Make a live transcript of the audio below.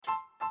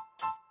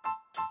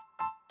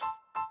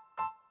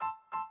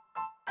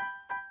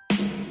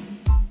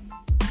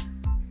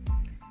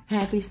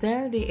Happy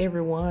Saturday,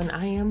 everyone.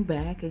 I am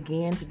back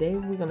again. Today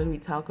we're going to be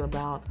talking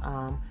about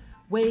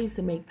ways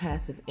to make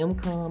passive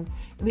income.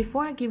 And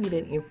before I give you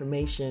that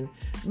information,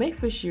 make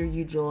for sure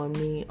you join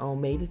me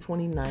on May the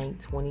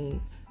 29th,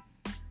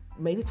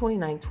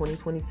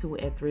 2022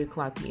 at 3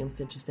 o'clock p.m.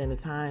 Central Standard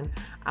Time.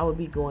 I will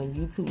be going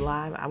YouTube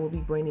Live. I will be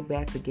bringing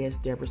back the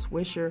guest, Deborah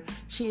Swisher.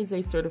 She is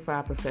a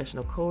certified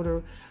professional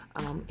coder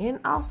and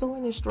also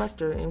an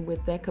instructor. And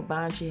with that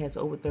combined, she has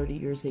over 30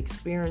 years of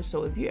experience.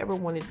 So if you ever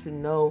wanted to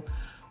know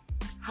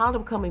how to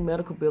become a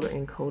medical biller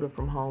and coder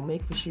from home,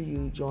 make for sure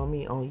you join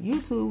me on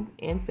YouTube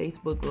and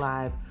Facebook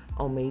Live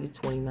on May the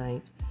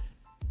 29th,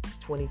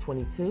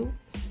 2022.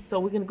 So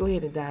we're going to go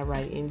ahead and dive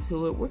right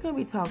into it. We're going to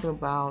be talking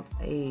about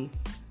making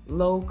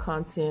low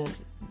content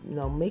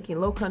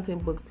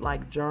books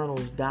like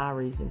journals,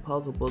 diaries, and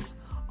puzzle books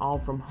all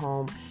from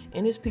home.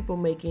 And there's people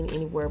making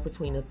anywhere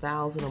between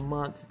 $1,000 a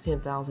month to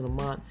 $10,000 a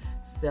month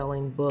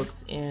selling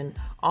books, and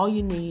all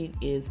you need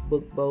is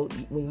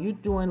BookBoat. When you're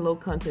doing low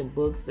content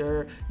books,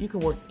 you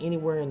can work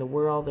anywhere in the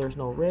world. There's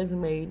no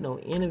resume, no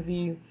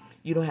interview.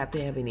 You don't have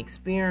to have any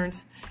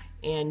experience,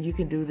 and you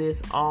can do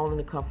this all in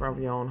the comfort of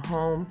your own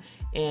home.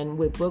 And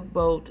with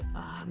BookBoat,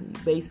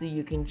 basically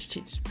you can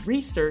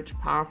research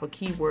powerful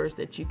keywords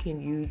that you can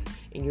use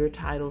in your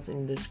titles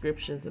and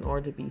descriptions in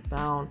order to be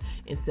found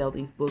and sell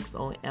these books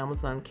on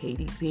Amazon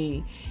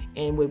KDP.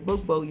 And with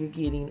BookBoat, you're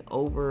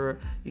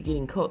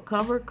getting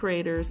cover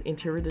creators,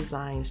 interior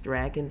designs,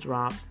 drag and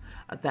drops,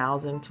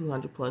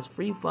 1,200 plus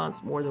free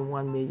fonts, more than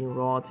 1 million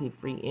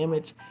royalty-free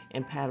image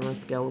and pattern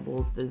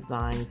scalables,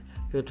 designs,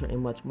 filter, and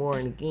much more.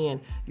 And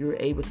again, you're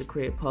able to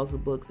create puzzle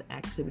books,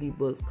 activity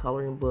books,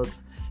 coloring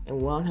books, and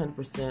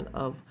 100%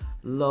 of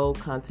low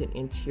content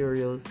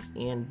interiors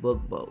in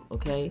BookBoat.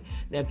 Okay,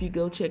 now if you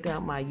go check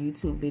out my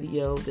YouTube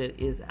video that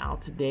is out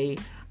today,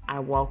 I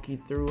walk you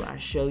through, I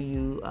show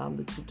you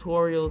the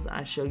tutorials,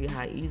 I show you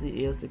how easy it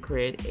is to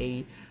create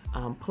a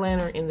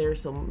planner in there,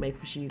 so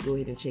make sure you go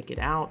ahead and check it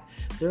out.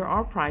 There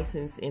are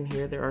pricings in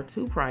here. There are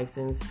two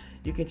pricings.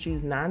 You can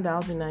choose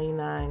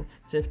 $9.99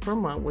 per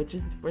month, which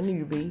is for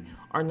newbie,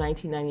 or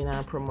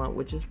 $19.99 per month,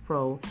 which is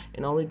pro.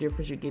 And only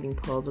difference, you're getting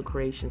puzzle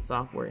creation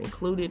software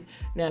included.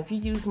 Now, if you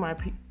use my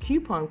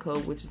coupon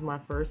code, which is my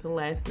first and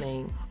last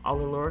name,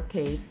 all in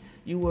lowercase,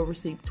 you will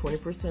receive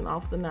 20%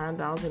 off the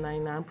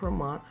 $9.99 per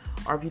month.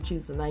 Or if you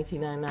choose the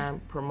 $19.99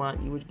 per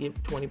month, you would get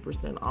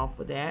 20% off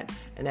of that,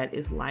 and that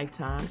is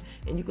lifetime.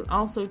 And you can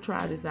also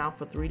try this out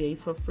for 3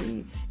 days for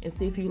free and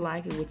see if you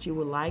like it, what you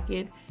would like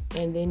it.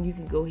 And then you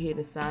can go ahead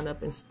and sign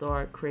up and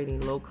start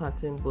creating low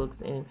content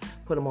books and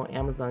put them on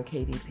Amazon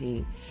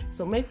KDP.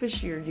 So make for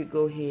sure you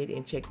go ahead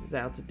and check this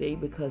out today,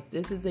 because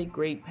this is a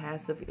great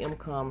passive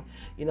income,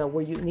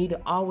 where you need to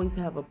always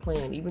have a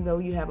plan. Even though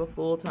you have a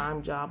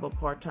full-time job or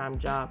part-time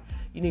job,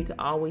 you need to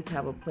always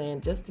have a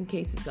plan just in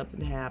case if something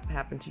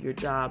happened to your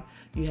job.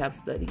 You have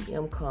steady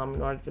income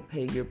in order to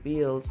pay your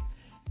bills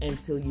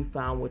until you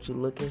find what you're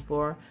looking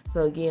for.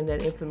 So again,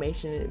 that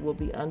information will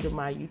be under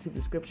my YouTube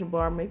description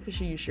bar. Make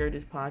sure you share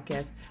this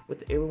podcast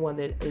with everyone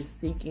that is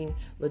seeking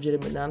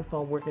legitimate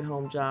non-phone work at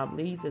home job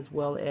leads, as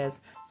well as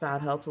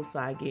side hustle,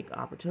 side gig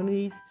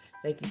opportunities.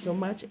 Thank you so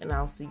much, and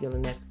I'll see you on the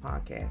next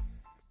podcast.